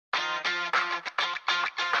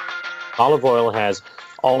Olive oil has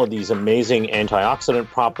all of these amazing antioxidant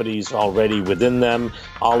properties already within them.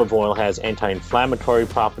 Olive oil has anti-inflammatory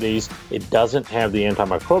properties. It doesn't have the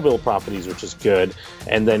antimicrobial properties, which is good.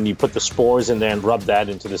 And then you put the spores in there and rub that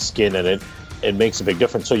into the skin, and it makes a big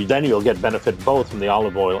difference. So then you'll get benefit both from the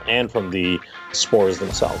olive oil and from the spores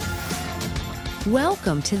themselves.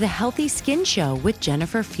 Welcome to the Healthy Skin Show with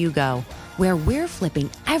Jennifer Fugo, where we're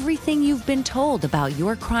flipping everything you've been told about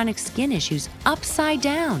your chronic skin issues upside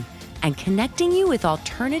down and connecting you with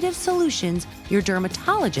alternative solutions your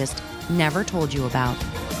dermatologist never told you about.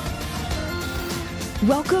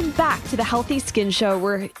 Welcome back to the Healthy Skin Show.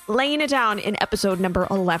 We're laying it down in episode number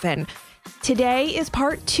 11. Today is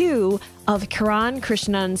part 2 of Kiran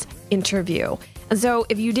Krishnan's interview. And so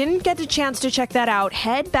if you didn't get the chance to check that out,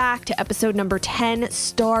 head back to episode number 10,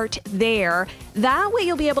 start there. That way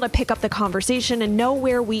you'll be able to pick up the conversation and know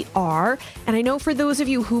where we are. And I know for those of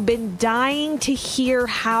you who've been dying to hear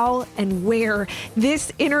how and where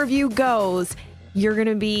this interview goes, you're going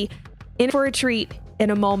to be in for a treat in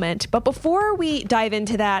a moment. But before we dive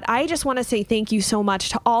into that, I just want to say thank you so much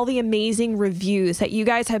to all the amazing reviews that you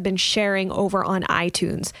guys have been sharing over on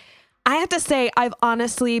iTunes. I have to say, I've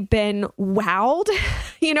honestly been wowed.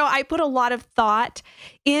 I put a lot of thought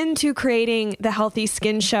into creating the Healthy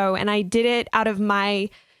Skin Show, and I did it out of my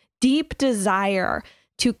deep desire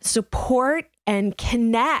to support and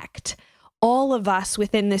connect all of us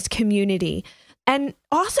within this community, and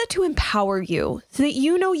also to empower you so that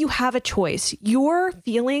you have a choice. Your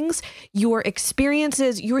feelings, your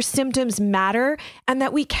experiences, your symptoms matter, and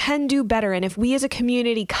that we can do better. And if we as a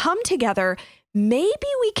community come together, maybe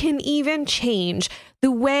we can even change the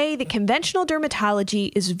way the conventional dermatology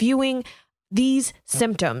is viewing these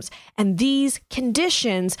symptoms and these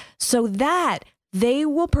conditions so that they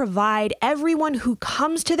will provide everyone who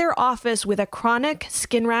comes to their office with a chronic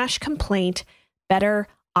skin rash complaint better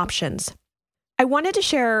options. I wanted to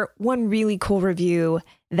share one really cool review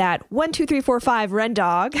that 12345 Ren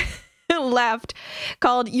Dog left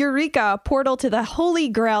called Eureka, Portal to the Holy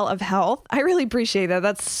Grail of Health. I really appreciate that.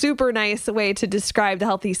 That's super nice way to describe the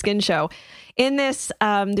Healthy Skin Show. In this,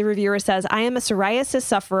 the reviewer says, I am a psoriasis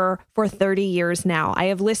sufferer for 30 years now. I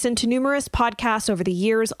have listened to numerous podcasts over the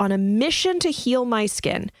years on a mission to heal my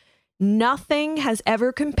skin. Nothing has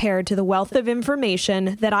ever compared to the wealth of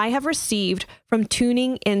information that I have received from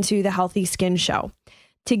tuning into the Healthy Skin Show.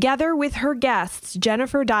 Together with her guests,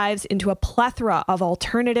 Jennifer dives into a plethora of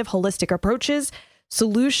alternative holistic approaches,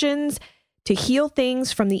 solutions to heal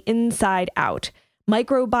things from the inside out.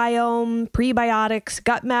 Microbiome, prebiotics,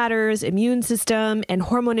 gut matters, immune system, and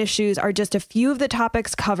hormone issues are just a few of the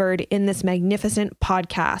topics covered in this magnificent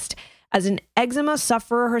podcast. As an eczema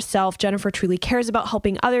sufferer herself, Jennifer truly cares about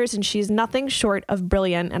helping others, and she's nothing short of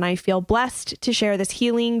brilliant, and I feel blessed to share this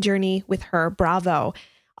healing journey with her. Bravo.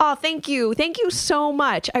 Oh, thank you. Thank you so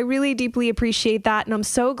much. I really deeply appreciate that. And I'm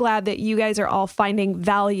so glad that you guys are all finding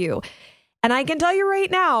value. And I can tell you right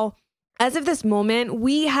now, as of this moment,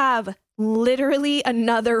 we have literally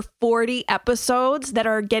another 40 episodes that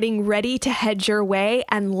are getting ready to head your way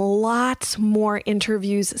and lots more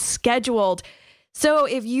interviews scheduled. So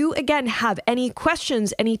if you, again, have any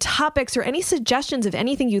questions, any topics, or any suggestions of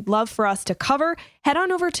anything you'd love for us to cover, head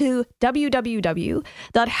on over to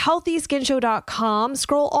www.healthyskinshow.com,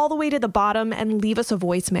 scroll all the way to the bottom, and leave us a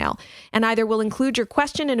voicemail. And either we'll include your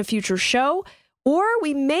question in a future show, or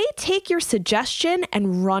we may take your suggestion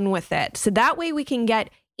and run with it. So that way we can get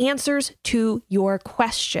answers to your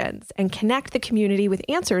questions and connect the community with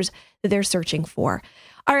answers that they're searching for.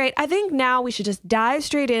 All right, I think now we should just dive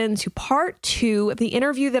straight into part 2 of the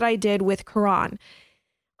interview that I did with Kiran.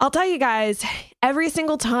 I'll tell you guys, every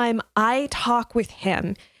single time I talk with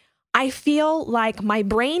him, I feel like my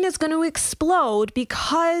brain is going to explode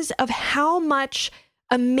because of how much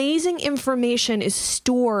amazing information is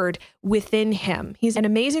stored within him. He's an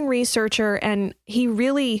amazing researcher, and he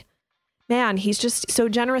really, he's just so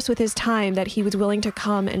generous with his time that he was willing to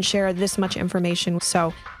come and share this much information.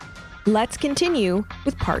 So let's continue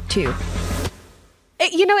with part 2.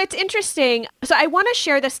 It's interesting. So I want to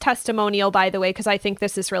share this testimonial, by the way, because I think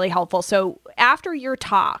this is really helpful. So after your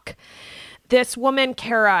talk, this woman,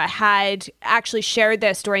 Kara, had actually shared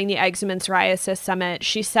this during the Eczema and Psoriasis Summit.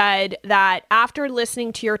 She said that after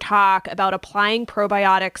listening to your talk about applying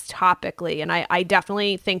probiotics topically, and I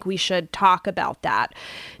definitely think we should talk about that,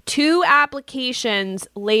 2 applications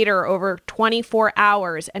later, over 24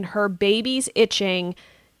 hours, and her baby's itching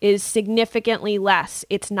is significantly less.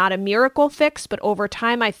 It's not a miracle fix, but over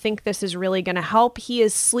time, I think this is really going to help. He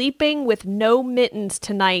is sleeping with no mittens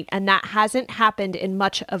tonight, and that hasn't happened in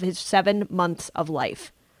much of his 7 months of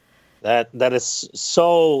life. That is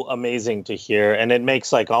so amazing to hear, and it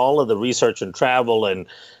makes like all of the research and travel and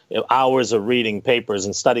hours of reading papers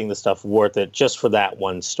and studying the stuff worth it just for that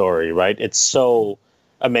one story, right? It's so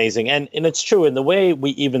amazing. And it's true in the way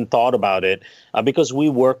we even thought about it, because we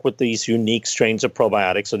work with these unique strains of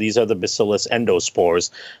probiotics. So these are the Bacillus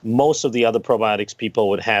endospores. Most of the other probiotics people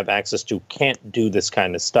would have access to can't do this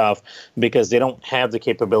kind of stuff because they don't have the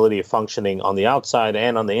capability of functioning on the outside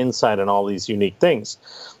and on the inside and all these unique things.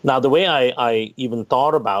 Now, the way I even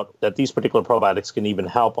thought about that these particular probiotics can even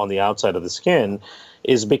help on the outside of the skin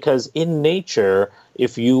is because in nature,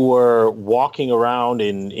 if you were walking around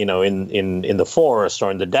in the forest or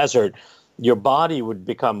in the desert, your body would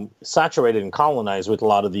become saturated and colonized with a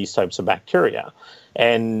lot of these types of bacteria.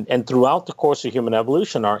 And throughout the course of human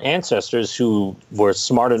evolution, our ancestors who were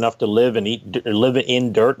smart enough to live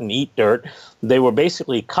in dirt and eat dirt, they were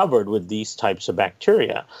basically covered with these types of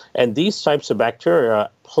bacteria. And these types of bacteria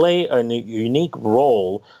play a unique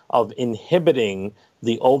role of inhibiting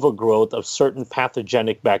the overgrowth of certain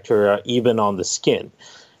pathogenic bacteria, even on the skin.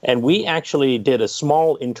 And we actually did a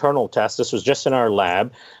small internal test. This was just in our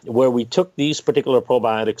lab, where we took these particular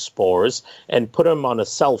probiotic spores and put them on a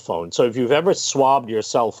cell phone. So if you've ever swabbed your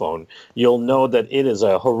cell phone, you'll know that it is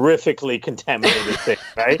a horrifically contaminated thing,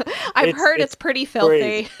 right? I've heard it's pretty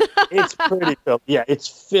filthy. It's pretty filthy. Yeah, it's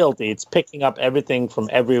filthy. It's picking up everything from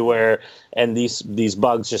everywhere, and these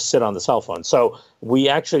bugs just sit on the cell phone. So we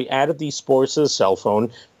actually added these spores to the cell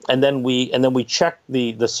phone. And then we checked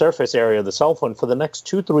the surface area of the cell phone for the next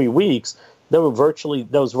 2-3 weeks. There was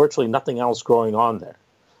virtually nothing else growing on there.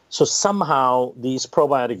 So somehow these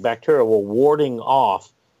probiotic bacteria were warding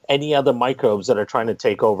off any other microbes that are trying to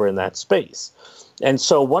take over in that space. And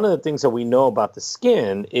so one of the things that we know about the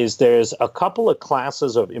skin is there's a couple of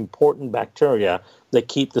classes of important bacteria that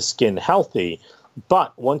keep the skin healthy.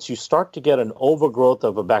 But once you start to get an overgrowth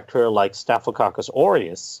of a bacteria like Staphylococcus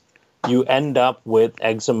aureus, you end up with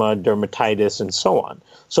eczema, dermatitis, and so on.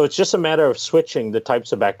 So it's just a matter of switching the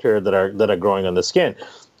types of bacteria that are growing on the skin.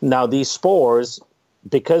 Now, these spores,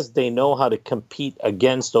 because they know how to compete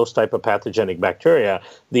against those type of pathogenic bacteria,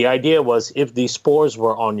 the idea was if these spores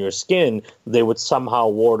were on your skin, they would somehow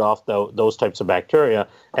ward off those types of bacteria.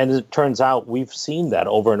 And it turns out we've seen that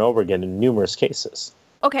over and over again in numerous cases.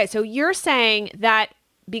 Okay, so you're saying that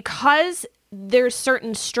because there's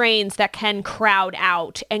certain strains that can crowd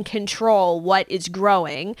out and control what is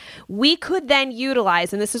growing, we could then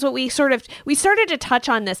utilize, and this is what we started to touch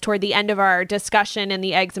on this toward the end of our discussion in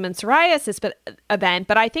the eczema and psoriasis event,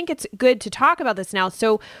 but I think it's good to talk about this now.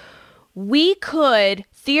 So we could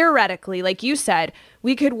theoretically, like you said,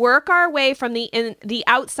 we could work our way from the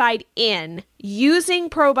outside in using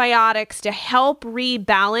probiotics to help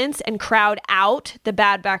rebalance and crowd out the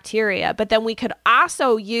bad bacteria. But then we could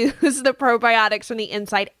also use the probiotics from the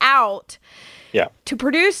inside out to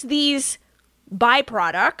produce these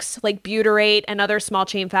byproducts like butyrate and other small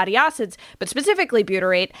chain fatty acids, but specifically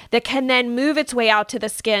butyrate, that can then move its way out to the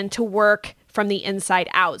skin to work from the inside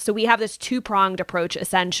out. So we have this two-pronged approach,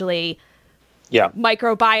 essentially. Yeah.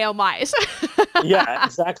 Microbiome-wise. Yeah,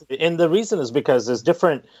 exactly. And the reason is because there's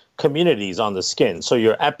different communities on the skin. So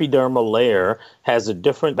your epidermal layer has a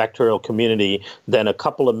different bacterial community than a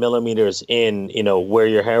couple of millimeters in, where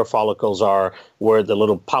your hair follicles are, where the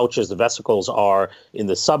little pouches, the vesicles are in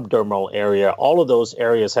the subdermal area. All of those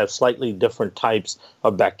areas have slightly different types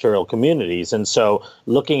of bacterial communities. And so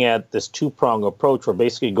looking at this two-prong approach, we're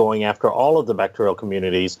basically going after all of the bacterial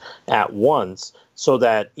communities at once, so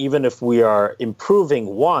that even if we are improving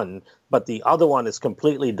one, but the other one is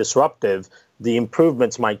completely disruptive, the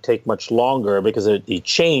improvements might take much longer because the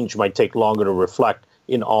change might take longer to reflect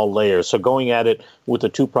in all layers. So going at it with a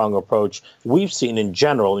two-prong approach, we've seen in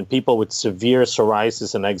general in people with severe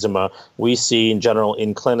psoriasis and eczema, we see in general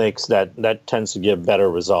in clinics that tends to give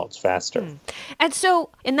better results faster. And so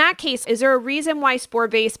in that case, is there a reason why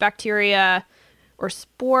spore-based bacteria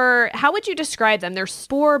how would you describe them? They're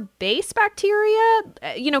spore-based bacteria?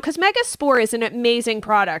 Because MegaSpore is an amazing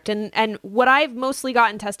product. And what I've mostly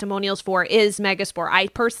gotten testimonials for is MegaSpore. I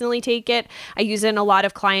personally take it. I use it in a lot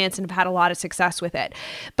of clients and have had a lot of success with it.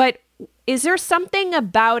 But is there something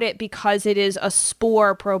about it, because it is a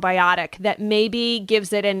spore probiotic, that maybe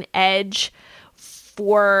gives it an edge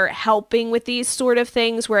for helping with these sort of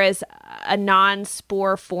things, whereas a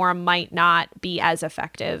non-spore form might not be as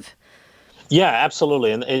effective? Yeah,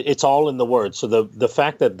 absolutely. And it's all in the word. So the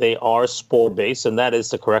fact that they are spore-based, and that is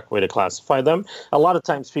the correct way to classify them. A lot of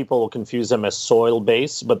times people will confuse them as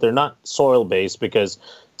soil-based, but they're not soil-based because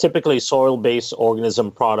Typically, soil-based organism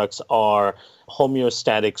products are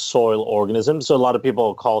homeostatic soil organisms. So a lot of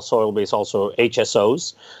people call soil-based also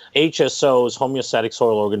HSOs. HSOs, homeostatic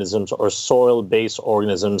soil organisms, or soil-based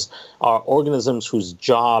organisms, are organisms whose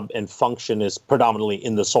job and function is predominantly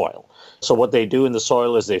in the soil. So what they do in the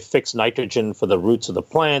soil is they fix nitrogen for the roots of the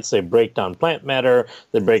plants, they break down plant matter,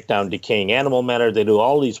 they break down decaying animal matter, they do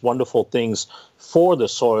all these wonderful things for the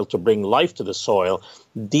soil to bring life to the soil.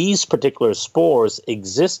 These particular spores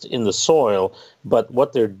exist in the soil, but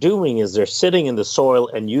what they're doing is they're sitting in the soil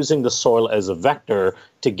and using the soil as a vector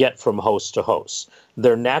to get from host to host.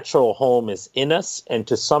 Their natural home is in us and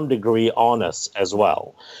to some degree on us as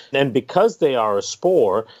well. And because they are a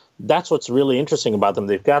spore, that's what's really interesting about them.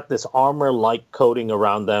 They've got this armor-like coating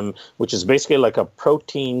around them, which is basically like a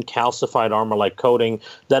protein calcified armor-like coating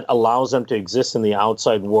that allows them to exist in the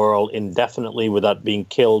outside world indefinitely without being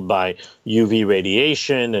killed by UV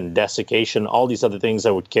radiation and desiccation, all these other things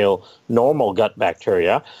that would kill normal gut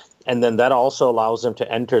bacteria. And then that also allows them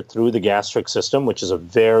to enter through the gastric system, which is a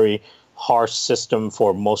very harsh system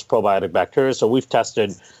for most probiotic bacteria. So we've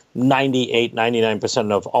tested 98,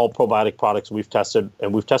 99% of all probiotic products we've tested,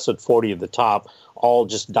 and we've tested 40 of the top, all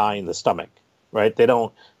just die in the stomach, right? They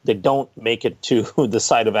don't make it to the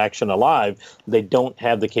site of action alive. They don't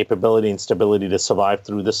have the capability and stability to survive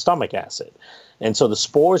through the stomach acid. And so the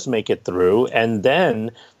spores make it through, and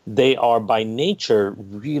then they are by nature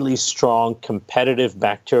really strong competitive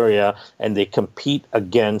bacteria, and they compete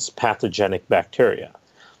against pathogenic bacteria.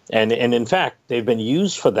 And in fact, they've been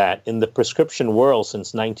used for that in the prescription world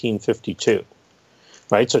since 1952,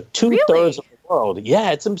 right? So two-thirds of the world.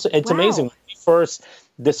 Yeah, it's amazing. When we first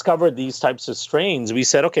discovered these types of strains, we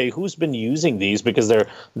said, okay, who's been using these? Because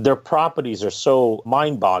their properties are so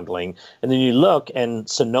mind-boggling. And then you look, and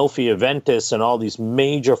Sanofi, Aventis, and all these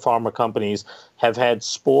major pharma companies have had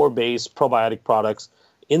spore-based probiotic products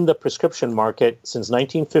in the prescription market since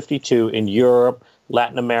 1952 in Europe,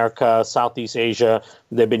 Latin America, Southeast Asia.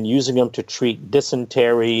 They've been using them to treat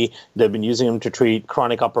dysentery. They've been using them to treat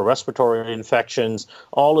chronic upper respiratory infections,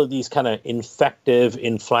 all of these kind of infective,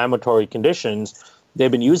 inflammatory conditions. They've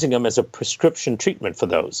been using them as a prescription treatment for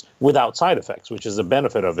those without side effects, which is the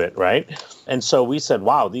benefit of it, right? And so we said,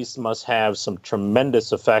 wow, these must have some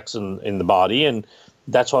tremendous effects in the body. And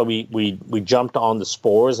that's why we jumped on the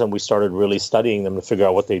spores and we started really studying them to figure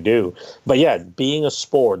out what they do. But yeah, being a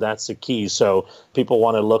spore, that's the key. So people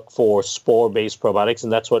want to look for spore-based probiotics,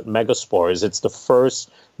 and that's what MegaSpore is. It's the first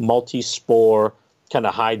multi-spore, kind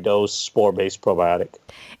of high-dose spore-based probiotic.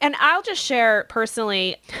 And I'll just share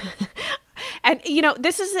personally, and, you know,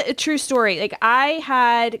 this is a true story. Like, I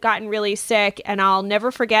had gotten really sick, and I'll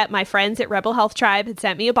never forget my friends at Rebel Health Tribe had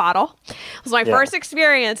sent me a bottle. It was my first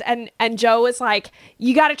experience, and Joe was like,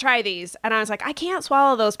 you got to try these. And I was like, I can't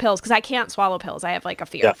swallow those pills because I can't swallow pills. I have like a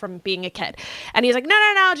fear from being a kid. And he's like,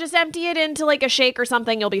 no, just empty it into like a shake or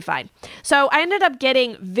something. You'll be fine. So I ended up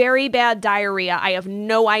getting very bad diarrhea. I have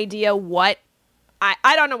no idea what.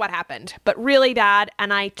 I don't know what happened, but really bad.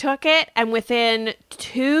 And I took it, and within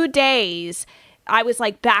 2 days, I was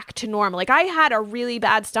like back to normal. Like, I had a really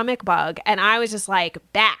bad stomach bug, and I was just like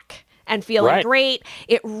back and feeling great.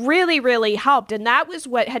 It really, really helped. And that was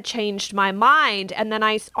what had changed my mind. And then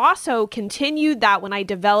I also continued that when I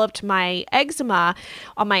developed my eczema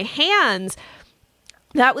on my hands.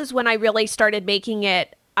 That was when I really started making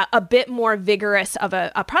it a bit more vigorous of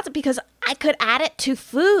a process, because I could add it to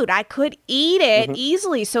food. I could eat it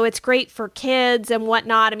easily. So it's great for kids and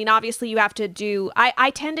whatnot. I mean, obviously you have to do, I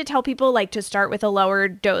tend to tell people like to start with a lower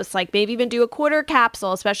dose, like maybe even do a quarter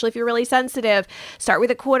capsule, especially if you're really sensitive. Start with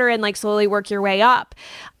a quarter and like slowly work your way up.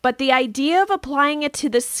 But the idea of applying it to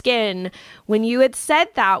the skin, when you had said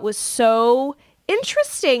that, was so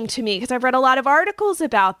interesting to me, because I've read a lot of articles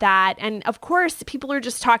about that. And of course, people are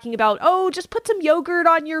just talking about, oh, just put some yogurt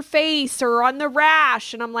on your face or on the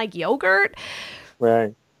rash. And I'm like, yogurt?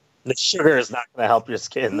 Right. The sugar is not going to help your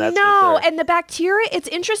skin. That's no, for sure. And the bacteria, it's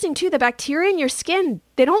interesting too. The bacteria in your skin,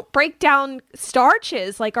 they don't break down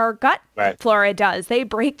starches like our gut flora does. They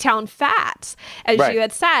break down fats, as you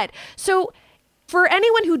had said. So for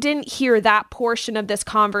anyone who didn't hear that portion of this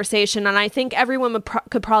conversation, and I think everyone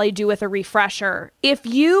could probably do with a refresher, if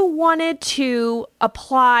you wanted to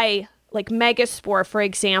apply like Megaspore, for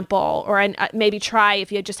example, or maybe try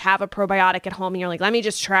if you just have a probiotic at home and you're like, let me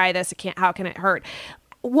just try this. How can it hurt?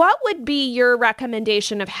 What would be your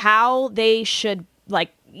recommendation of how they should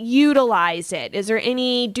like utilize it? Is there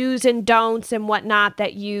any do's and don'ts and whatnot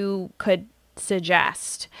that you could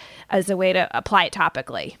suggest as a way to apply it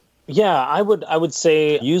topically? Yeah, I would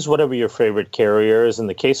say use whatever your favorite carrier is. In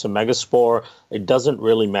the case of MegaSpore, it doesn't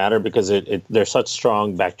really matter because they're such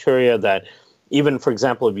strong bacteria that even, for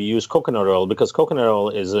example, if you use coconut oil, because coconut oil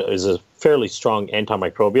is a fairly strong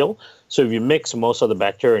antimicrobial. So if you mix most of the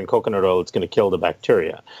bacteria in coconut oil, it's going to kill the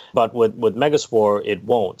bacteria. But with Megaspore, it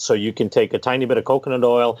won't. So you can take a tiny bit of coconut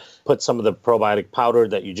oil, put some of the probiotic powder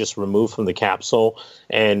that you just removed from the capsule,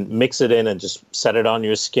 and mix it in and just set it on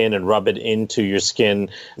your skin and rub it into your skin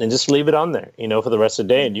and just leave it on there, for the rest of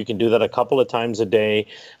the day. And you can do that a couple of times a day.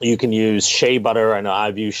 You can use shea butter. I know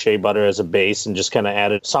I've used shea butter as a base and just kind of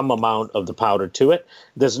added some amount of the powder to it.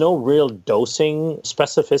 There's no real dosing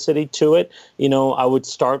specificity to it. I would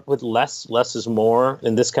start with less. Less is more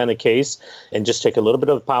in this kind of case, and just take a little bit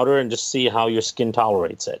of powder and just see how your skin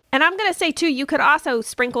tolerates it. And I'm going to say, too, you could also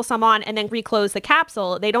sprinkle some on and then reclose the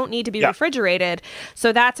capsule. They don't need to be refrigerated.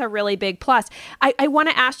 So that's a really big plus. I want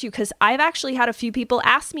to ask you, because I've actually had a few people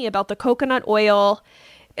ask me about the coconut oil.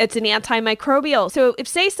 It's an antimicrobial. So if,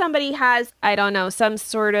 say, somebody has, I don't know, some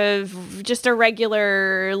sort of just a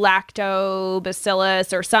regular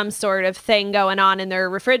lactobacillus or some sort of thing going on in their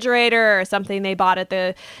refrigerator or something they bought at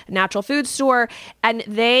the natural food store, and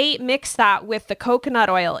they mix that with the coconut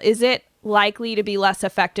oil, is it likely to be less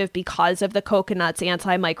effective because of the coconut's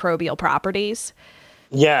antimicrobial properties?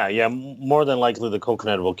 Yeah, more than likely the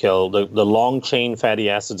coconut will kill. The long-chain fatty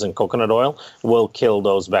acids in coconut oil will kill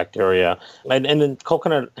those bacteria. And then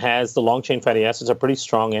coconut has, the long-chain fatty acids are pretty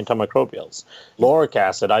strong antimicrobials. Lauric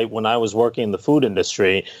acid, when I was working in the food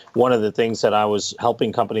industry, one of the things that I was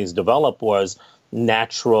helping companies develop was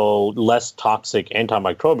natural, less toxic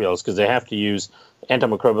antimicrobials, because they have to use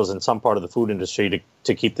antimicrobials in some part of the food industry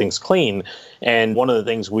to keep things clean. And one of the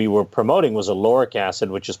things we were promoting was a lauric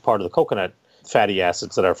acid, which is part of the coconut fatty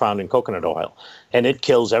acids that are found in coconut oil. And it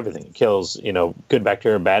kills everything. It kills, good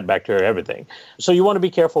bacteria, bad bacteria, everything. So you want to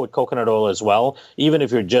be careful with coconut oil as well, even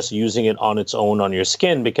if you're just using it on its own on your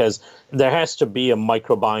skin, because there has to be a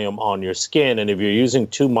microbiome on your skin. And if you're using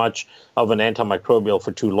too much of an antimicrobial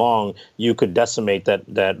for too long, you could decimate that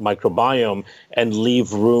microbiome and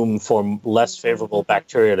leave room for less favorable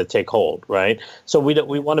bacteria to take hold, right? So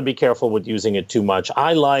we want to be careful with using it too much.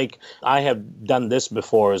 I have done this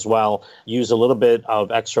before as well, use a little bit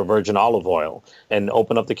of extra virgin olive oil and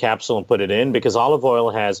open up the capsule and put it in, because olive oil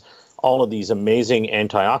has all of these amazing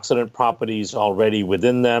antioxidant properties already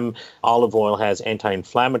within them. Olive oil has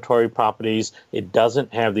anti-inflammatory properties. It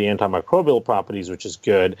doesn't have the antimicrobial properties, which is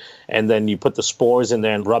good. And then you put the spores in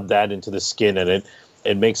there and rub that into the skin, and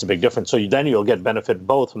it makes a big difference. So then you'll get benefit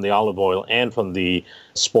both from the olive oil and from the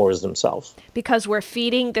spores themselves. Because we're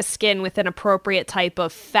feeding the skin with an appropriate type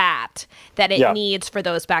of fat that it needs for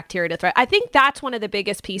those bacteria to thrive. I think that's one of the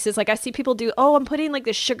biggest pieces. Like I see people do, I'm putting like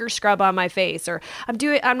the sugar scrub on my face, or I'm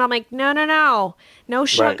like, no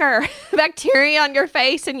sugar. Right. Bacteria on your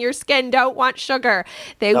face and your skin don't want sugar.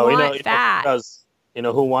 They want fat. Because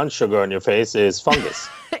who wants sugar on your face is fungus.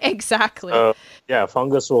 Exactly.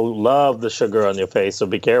 Fungus will love the sugar on your face, so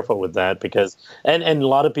be careful with that, because and a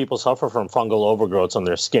lot of people suffer from fungal overgrowths on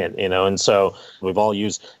their skin, and so we've all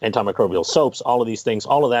used antimicrobial soaps, all of these things,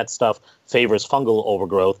 all of that stuff favors fungal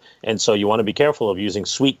overgrowth, and so you want to be careful of using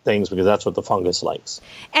sweet things, because that's what the fungus likes.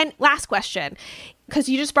 And last question, because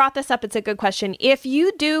you just brought this up, it's a good question. If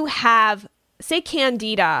you do have, say,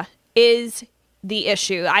 candida is the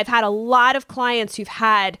issue. I've had a lot of clients who've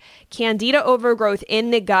had candida overgrowth in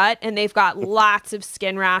the gut, and they've got lots of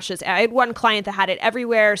skin rashes. I had one client that had it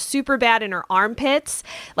everywhere, super bad in her armpits.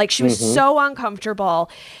 Like she was so uncomfortable.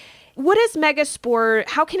 What is Megaspore?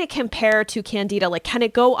 How can it compare to candida? Like, can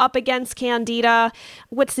it go up against candida?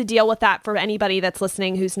 What's the deal with that for anybody that's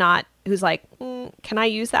listening who's like, can I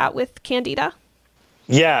use that with candida?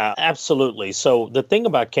 Yeah, absolutely. So the thing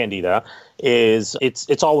about candida is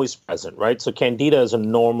it's always present, right? So candida is a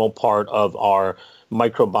normal part of our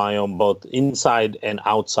microbiome, both inside and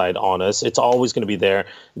outside on us. It's always going to be there.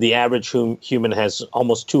 The average human has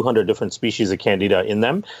almost 200 different species of candida in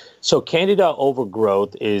them. So candida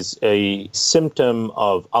overgrowth is a symptom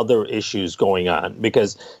of other issues going on,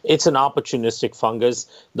 because it's an opportunistic fungus.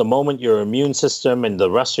 The moment your immune system and the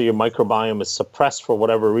rest of your microbiome is suppressed for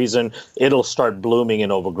whatever reason, it'll start blooming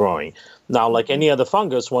and overgrowing. Now, like any other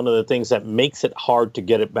fungus, one of the things that makes it hard to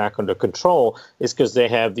get it back under control is because they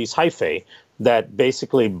have these hyphae that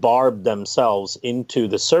basically barb themselves into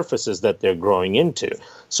the surfaces that they're growing into.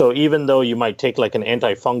 So even though you might take like an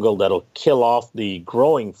antifungal that'll kill off the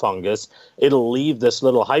growing fungus, it'll leave this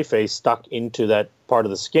little hyphae stuck into that part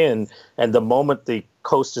of the skin. And the moment the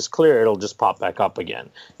coast is clear, it'll just pop back up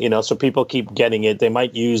again. So people keep getting it. They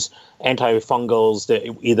might use antifungals,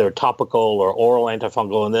 either topical or oral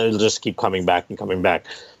antifungal, and then it'll just keep coming back and coming back.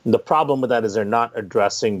 And the problem with that is they're not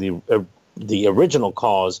addressing the the original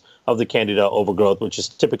cause of the candida overgrowth, which is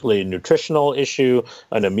typically a nutritional issue,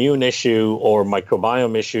 an immune issue, or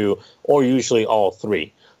microbiome issue, or usually all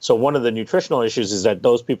three. So one of the nutritional issues is that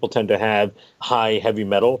those people tend to have high heavy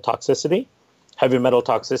metal toxicity. Heavy metal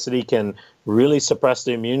toxicity can really suppress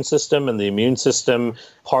the immune system, and the immune system,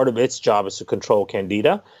 part of its job is to control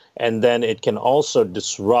candida, and then it can also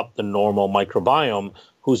disrupt the normal microbiome,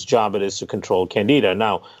 whose job it is to control candida.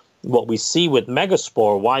 Now, what we see with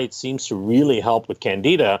Megaspore, why it seems to really help with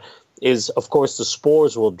candida, is, of course, the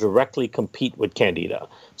spores will directly compete with candida.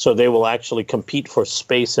 So they will actually compete for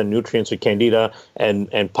space and nutrients with candida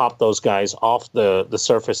and pop those guys off the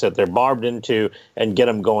surface that they're barbed into and get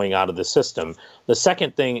them going out of the system. The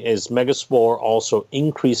second thing is Megaspore also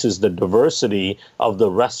increases the diversity of the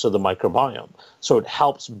rest of the microbiome. So it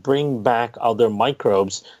helps bring back other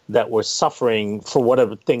microbes that were suffering for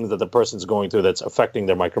whatever thing that the person's going through that's affecting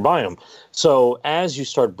their microbiome. So as you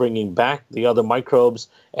start bringing back the other microbes,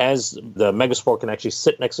 as the Megaspore can actually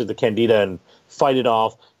sit next to the candida and fight it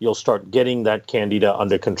off, you'll start getting that candida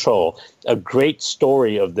under control. A great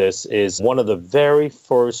story of this is one of the very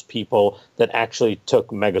first people that actually took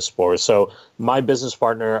Megaspore. So my business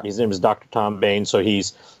partner, his name is Dr. Tom Bain, so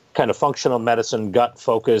he's kind of functional medicine, gut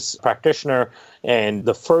focus practitioner. And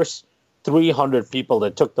the first 300 people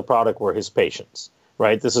that took the product were his patients,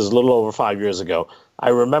 right? This is a little over 5 years ago. I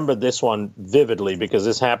remember this one vividly because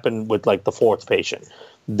this happened with like the fourth patient.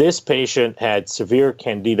 This patient had severe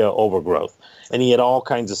candida overgrowth, and he had all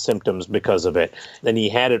kinds of symptoms because of it. And he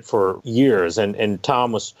had it for years, and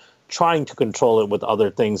Tom was trying to control it with other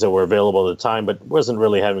things that were available at the time, but wasn't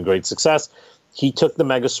really having great success. He took the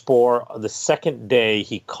Megaspore. The second day,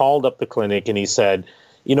 he called up the clinic and he said,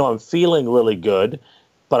 I'm feeling really good,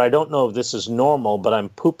 but I don't know if this is normal, but I'm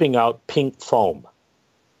pooping out pink foam.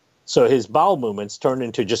 So his bowel movements turned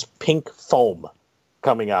into just pink foam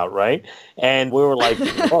coming out, right? And we were like,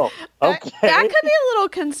 oh, okay. That could be a little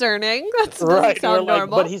concerning. That doesn't sound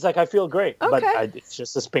normal. But he's like, I feel great. Okay. But it's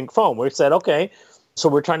just this pink foam. We said, okay. So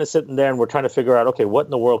we're trying to sit in there and we're trying to figure out, okay, what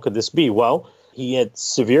in the world could this be? Well, he had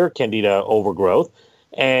severe candida overgrowth.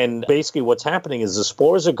 And basically what's happening is the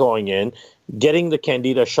spores are going in, getting the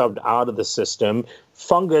candida shoved out of the system.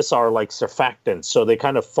 Fungus are like surfactants, so they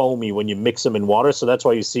kind of foamy when you mix them in water. So that's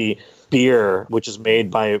why you see beer, which is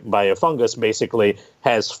made by a fungus, basically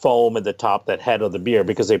has foam at the top, that head of the beer,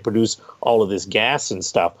 because they produce all of this gas and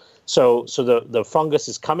stuff. So the fungus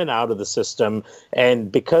is coming out of the system,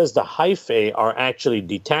 and because the hyphae are actually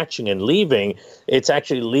detaching and leaving, it's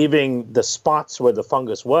actually leaving the spots where the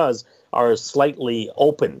fungus was are slightly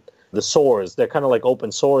open. The sores, they're kind of like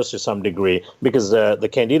open sores to some degree, because the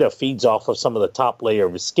candida feeds off of some of the top layer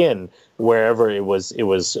of skin wherever it was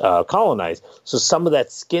colonized. So some of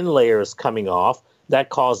that skin layer is coming off. That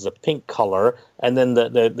caused a pink color, and then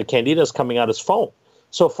the candida is coming out as foam.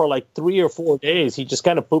 So for like 3 or 4 days, he just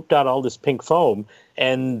kind of pooped out all this pink foam,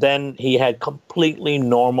 and then he had completely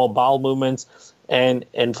normal bowel movements, and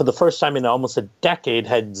for the first time in almost a decade,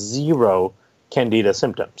 had zero candida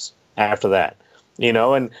symptoms after that.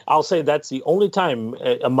 And I'll say that's the only time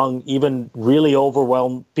among even really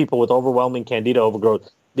overwhelmed people with overwhelming candida overgrowth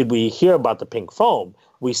did we hear about the pink foam.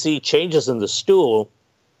 We see changes in the stool,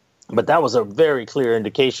 but that was a very clear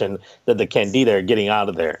indication that the candida are getting out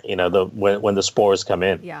of there, when the spores come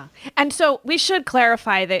in. Yeah. And so we should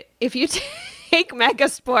clarify that if you take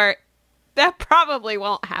Megaspore, that probably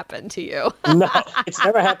won't happen to you. No, it's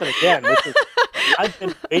never happened again. I've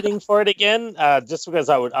been waiting for it again, just because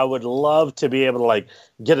I would love to be able to like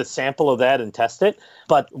get a sample of that and test it.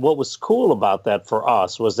 But what was cool about that for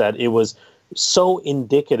us was that it was so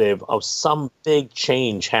indicative of some big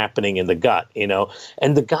change happening in the gut,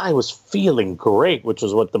 and the guy was feeling great, which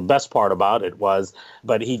was what the best part about it was,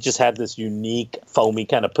 but he just had this unique foamy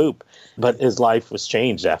kind of poop, but his life was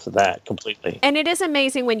changed after that completely. And it is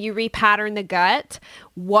amazing when you repattern the gut,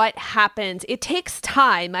 what happens. It takes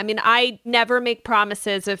time. I mean, I never make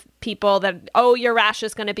promises of people that, your rash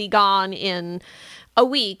is going to be gone in a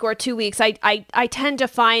week or 2 weeks. I tend to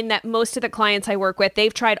find that most of the clients I work with,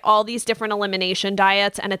 they've tried all these different elimination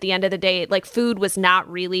diets, and at the end of the day, like, food was not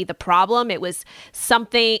really the problem. It was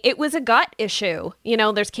a gut issue.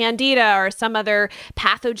 There's candida or some other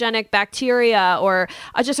pathogenic bacteria, or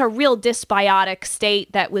just a real dysbiotic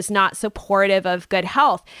state that was not supportive of good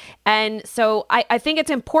health. And so I think it's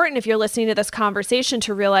important, if you're listening to this conversation,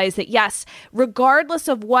 to realize that, yes, regardless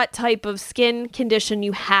of what type of skin condition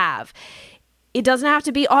you have, it doesn't have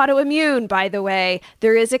to be autoimmune, by the way.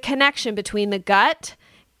 There is a connection between the gut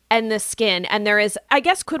and the skin. And there is, I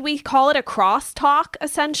guess, could we call it a crosstalk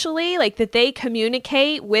essentially? Like that they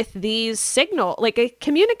communicate with these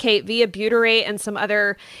communicate via butyrate and some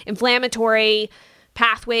other inflammatory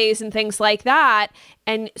pathways and things like that.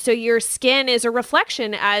 And so your skin is a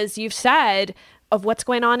reflection, as you've said, of what's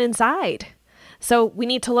going on inside. So we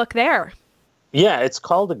need to look there. Yeah, it's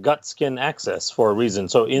called the gut-skin axis for a reason.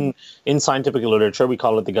 So in scientific literature, we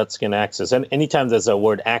call it the gut-skin axis. And anytime there's a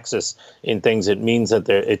word axis in things, it means that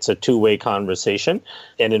it's a two-way conversation.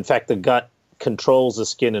 And in fact, the gut controls the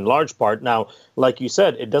skin in large part. Now, like you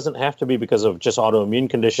said, it doesn't have to be because of just autoimmune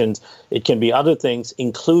conditions. It can be other things,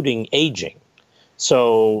 including aging.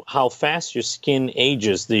 So how fast your skin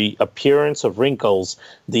ages, the appearance of wrinkles,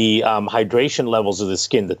 the hydration levels of the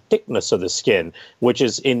skin, the thickness of the skin, which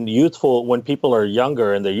is when people are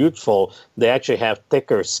younger and they're youthful, they actually have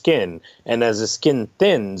thicker skin. And as the skin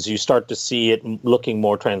thins, you start to see it looking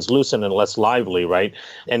more translucent and less lively, right?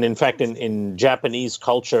 And in fact, in Japanese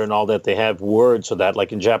culture and all that, they have words for that.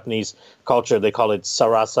 Like in Japanese culture, they call it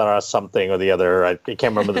sarasara something or the other. I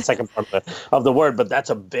can't remember the second part of the word, but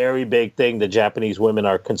that's a very big thing the Japanese women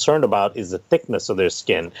are concerned about, is the thickness of their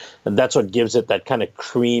skin. And that's what gives it that kind of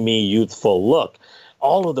creamy, youthful look.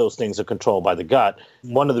 All of those things are controlled by the gut.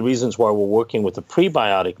 One of the reasons why we're working with the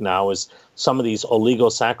prebiotic now is some of these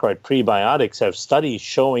oligosaccharide prebiotics have studies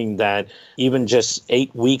showing that even just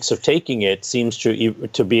 8 weeks of taking it seems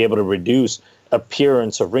to be able to reduce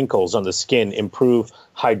appearance of wrinkles on the skin, improve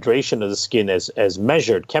hydration of the skin as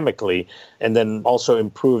measured chemically, and then also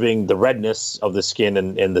improving the redness of the skin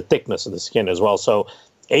and the thickness of the skin as well. So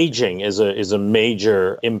aging is a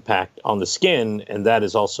major impact on the skin, and that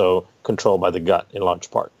is also controlled by the gut in large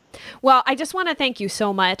part. Well, I just want to thank you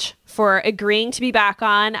so much for agreeing to be back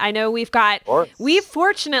on. I know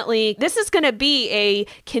fortunately, this is going to be a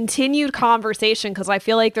continued conversation because I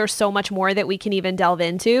feel like there's so much more that we can even delve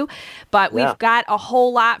into, but we've got a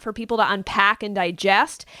whole lot for people to unpack and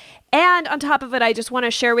digest. And on top of it, I just want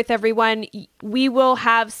to share with everyone, we will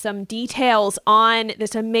have some details on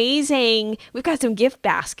this we've got some gift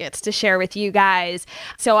baskets to share with you guys.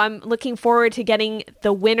 So I'm looking forward to getting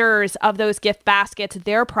the winners of those gift baskets,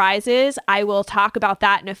 their prizes. I will talk about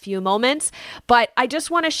that in a few moments. But I just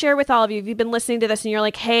want to share with all of you, if you've been listening to this and you're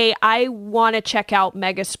like, hey, I want to check out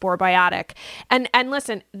MegaSporeBiotic. And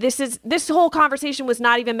listen, this whole conversation was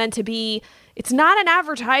not even meant to be, it's not an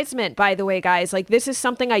advertisement, by the way, guys. Like, this is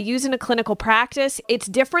something I use in a clinical practice. It's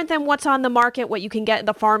different than what's on the market, what you can get in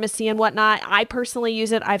the pharmacy and whatnot. I personally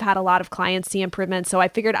use it. I've had a lot of clients see improvements. So I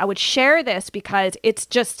figured I would share this because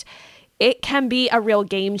it can be a real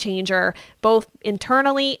game changer, both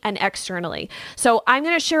internally and externally. So I'm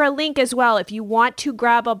going to share a link as well. If you want to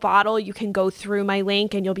grab a bottle, you can go through my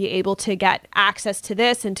link and you'll be able to get access to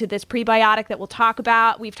this and to this prebiotic that we've talked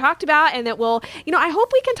about, and that will, I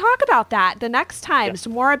hope we can talk about that the next time. Yeah.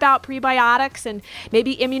 Some more about prebiotics and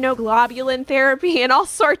maybe immunoglobulin therapy and all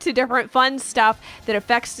sorts of different fun stuff that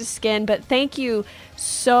affects the skin. But thank you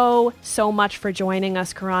so much for joining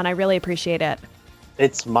us, Kiran. I really appreciate it.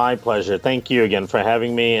 It's my pleasure. Thank you again for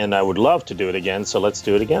having me, and I would love to do it again, so let's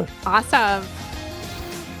do it again. Awesome.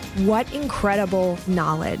 What incredible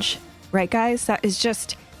knowledge, right, guys? That is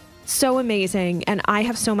just so amazing, and I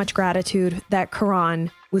have so much gratitude that Kiran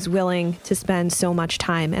was willing to spend so much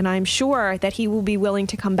time, and I'm sure that he will be willing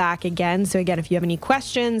to come back again. So again, if you have any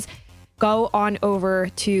questions, go on over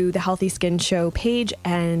to the Healthy Skin Show page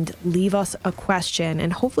and leave us a question.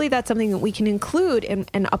 And hopefully that's something that we can include in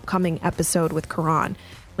an upcoming episode with Kiran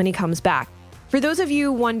when he comes back. For those of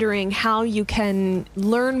you wondering how you can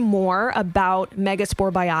learn more about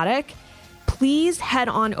MegaSporeBiotic, please head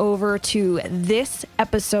on over to this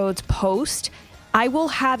episode's post. I will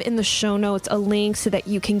have in the show notes a link so that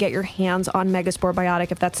you can get your hands on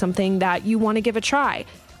MegaSporeBiotic if that's something that you want to give a try.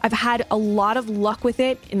 I've had a lot of luck with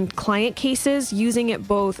it in client cases, using it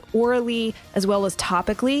both orally as well as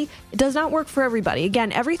topically. It does not work for everybody.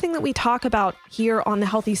 Again, everything that we talk about here on the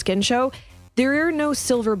Healthy Skin Show, there are no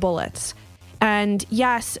silver bullets. And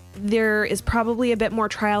yes, there is probably a bit more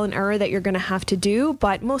trial and error that you're going to have to do,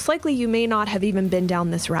 but most likely you may not have even been down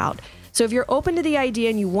this route. So if you're open to the idea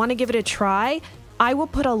and you want to give it a try, I will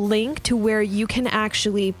put a link to where you can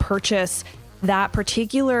actually purchase that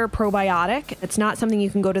particular probiotic. It's not something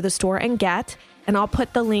you can go to the store and get, and I'll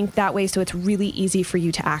put the link that way so it's really easy for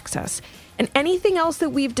you to access. And anything else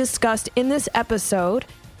that we've discussed in this episode,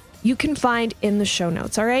 you can find in the show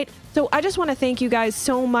notes, all right? So I just want to thank you guys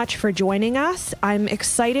so much for joining us. I'm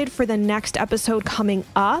excited for the next episode coming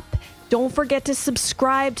up. Don't forget to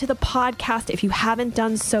subscribe to the podcast if you haven't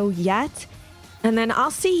done so yet. And then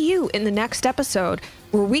I'll see you in the next episode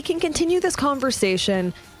where we can continue this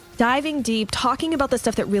conversation diving deep, talking about the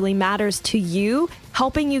stuff that really matters to you,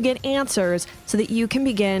 helping you get answers so that you can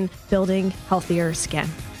begin building healthier skin.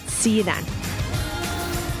 See you then.